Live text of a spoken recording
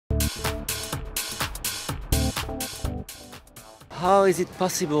How is it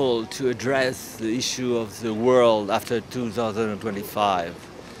possible to address the issue of the world after 2025,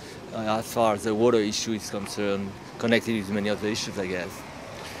 as far as the water issue is concerned, connected with many other issues, I guess?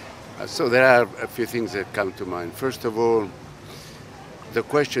 So there are a few things that come to mind. First of all, the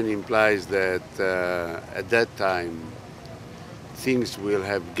question implies that at that time things will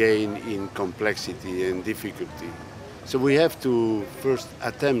have gained in complexity and difficulty. So we have to first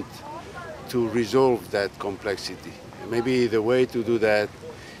attempt to resolve that complexity. Maybe the way to do that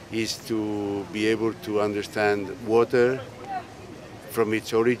is to be able to understand water from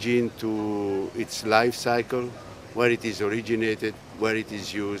its origin to its life cycle, where it is originated, where it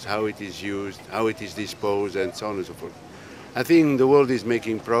is used, how it is disposed, and so on and so forth. I think the world is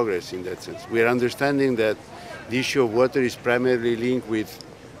making progress in that sense. We are understanding that the issue of water is primarily linked with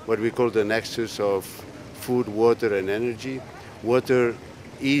what we call the nexus of food, water, and energy. Water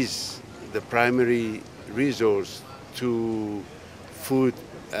is the primary resource to food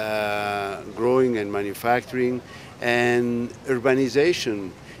growing and manufacturing, and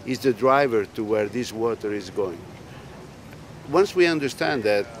urbanization is the driver to where this water is going. Once we understand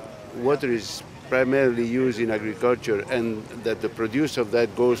that water is primarily used in agriculture and that the produce of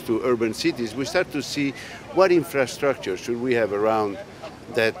that goes to urban cities, we start to see what infrastructure should we have around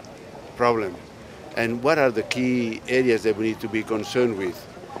that problem and what are the key areas that we need to be concerned with.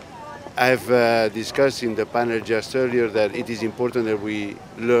 I've discussed in the panel just earlier that it is important that we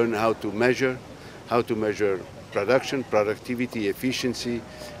learn how to measure production, productivity, efficiency,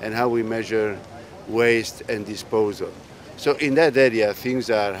 and how we measure waste and disposal. So in that area, things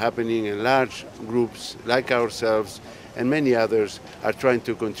are happening in large groups like ourselves, and many others are trying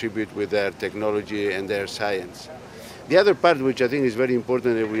to contribute with their technology and their science. The other part which I think is very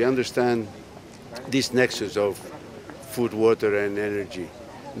important is we understand this nexus of food, water, and energy,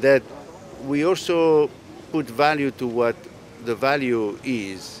 that we also put value to what the value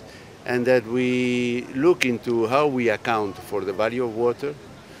is, and that we look into how we account for the value of water,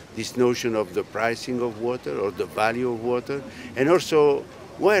 this notion of the pricing of water or the value of water, and also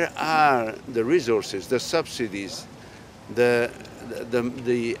where are the resources, the subsidies, the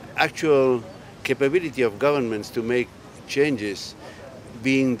actual capability of governments to make changes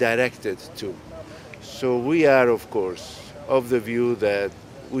being directed to. So we are, of course, of the view that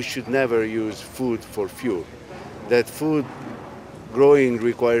we should never use food for fuel, that food growing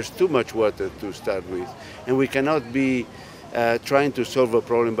requires too much water to start with, and we cannot be trying to solve a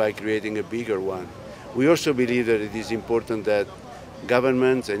problem by creating a bigger one. We also believe that it is important that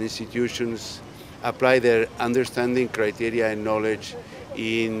governments and institutions apply their understanding, criteria, and knowledge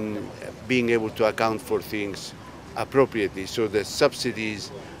in being able to account for things appropriately, so the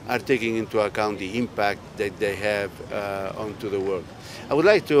subsidies are taking into account the impact that they have onto the world. I would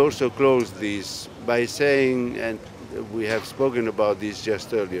like to also close this by saying, and we have spoken about this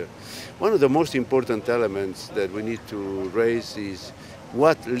just earlier, one of the most important elements that we need to raise is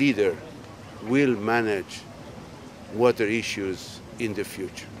what leader will manage water issues in the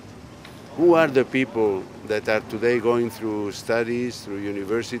future. Who are the people that are today going through studies, through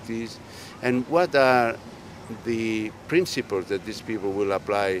universities, and what are the principles that these people will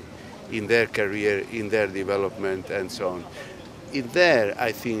apply in their career, in their development, and so on. In there,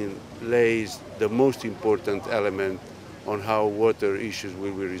 I think, lays the most important element on how water issues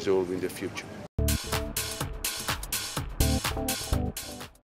will be resolved in the future.